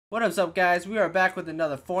What is up, guys? We are back with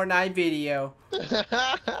another Fortnite video. Killed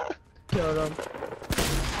him.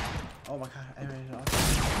 Oh my god, I ran it off.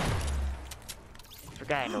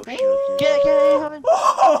 Forgot no shield. Get it, Hoven.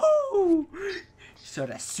 Oh! So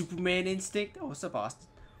that Superman instinct? Oh, what's up, Austin?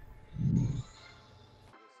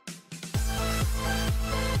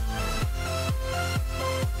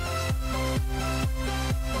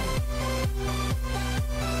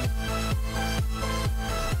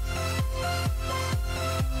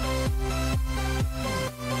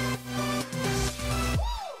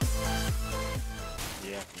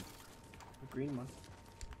 Green one.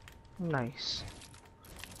 Nice.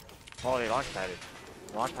 Oh, they launch padded.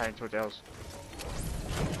 Launch padded towards else.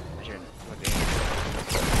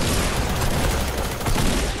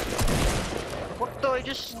 What the? I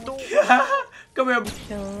just stole. Come here.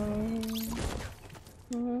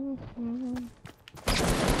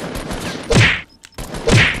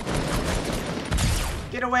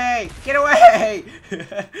 Get away! Get away!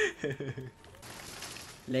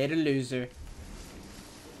 Later, loser.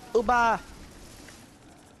 Uba.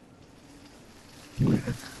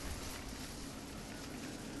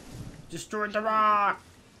 Destroyed the rock!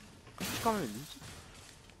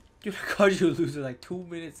 Dude, I called you a loser like 2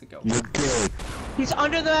 minutes ago. You're good. He's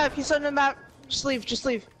under the map. He's under the map. Just leave. Just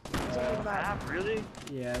leave. He's under the map. Really?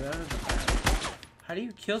 Yeah, that was bad. How do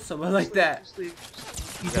you kill someone like that? Just leave.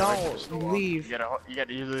 You don't leave. You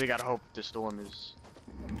literally gotta hope the storm is.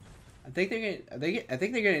 I think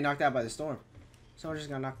they're getting knocked out by the storm. Someone just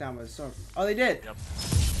got knocked down by the storm. Oh, they did. Yep.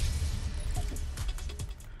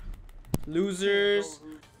 Losers.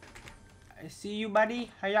 I see you,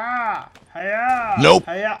 buddy. Hiya! Hiya! Nope.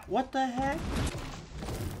 Hiya! What the heck?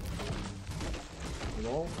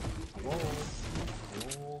 Hello? Hello?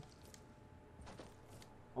 Hello?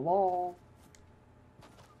 Hello?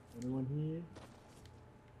 Anyone here?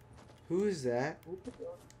 Who is that?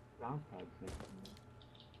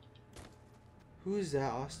 Who is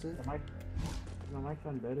that, Austin? My mic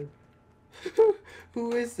sound better.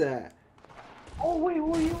 Who is that? Oh wait,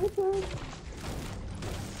 who are you? What the heck?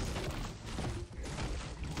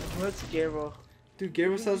 Where's Garo? Dude,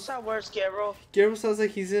 Gabriel sounds. Where's Garo? Gabriel sounds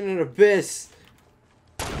like he's in an abyss.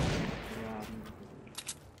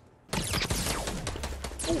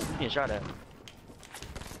 Oh, getting shot at.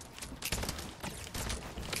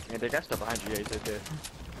 Yeah, they got stuff behind you. Yeah, he's right there.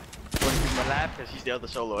 Want to give him a laugh? Because he's the other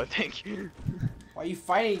solo, I think. Why are you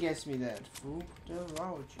fighting against me then, fool? What's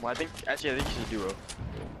wrong with you? Well, I think he's a duo.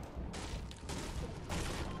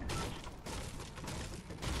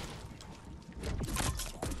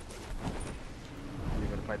 You're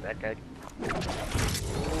gonna fight that guy?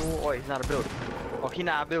 Oh, he's not a builder. Oh, he's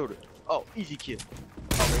not a builder. Oh, easy kill.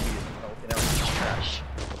 Oh, maybe he is. Oh, okay, that was trash.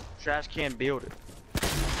 Trash can build it.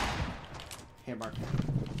 Hey, Mark.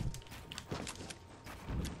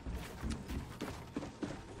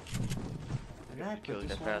 Kills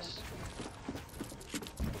that fast.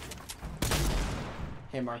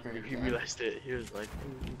 Hey, Marker. He realized it. He was like,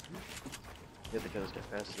 you have to kill this guy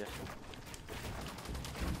fast, yeah.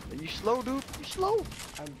 Are you slow, dude? You slow?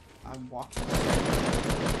 I'm walking.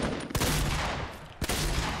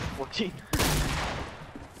 14.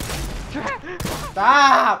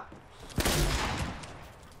 Stop!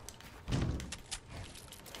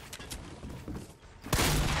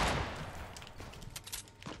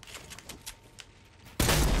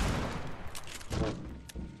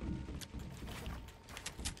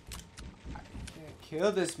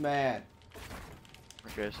 Kill this man.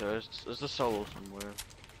 Okay, so there's a solo somewhere.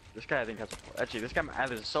 This guy I think has a actually this guy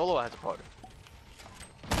either is a solo or has a partner.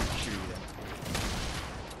 Shoot you then.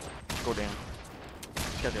 Go down.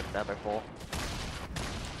 This guy's gonna die by fall.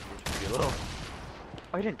 Be a little.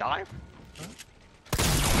 Oh, he didn't die? Huh?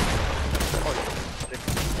 Oh, yeah.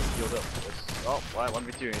 Healed up. Oh, why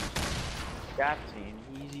 1v2? Captain,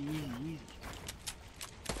 easy.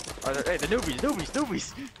 Oh, hey, the newbies!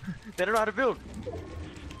 They don't know how to build.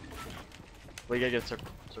 Well, you gotta get a circle.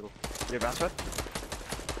 You have bounce pad?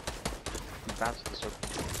 Bounce to the circle.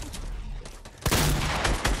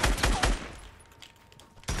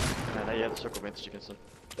 Nah, now you have the circle advantage against them.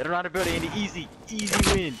 They don't know how to build it, Andy. Easy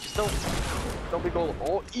win. Just don't be goal.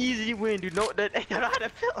 Oh, easy win, dude. No, they don't know how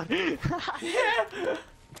to build. Yeah.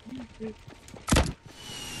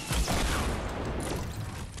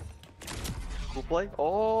 Cool play.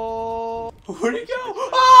 Oh. Where'd he go?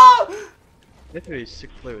 Ah! That's a sick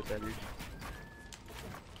play with that, dude.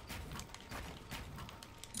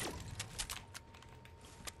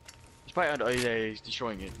 He's probably under. Oh, yeah, he's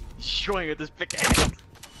destroying it. He's destroying it with this pickaxe.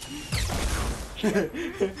 You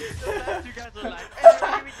guys are like,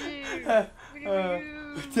 hey,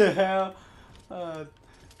 what the hell?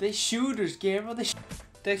 They shooters, Gabriel.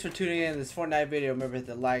 Thanks for tuning in to this Fortnite video. Remember to hit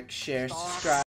the like, share, subscribe.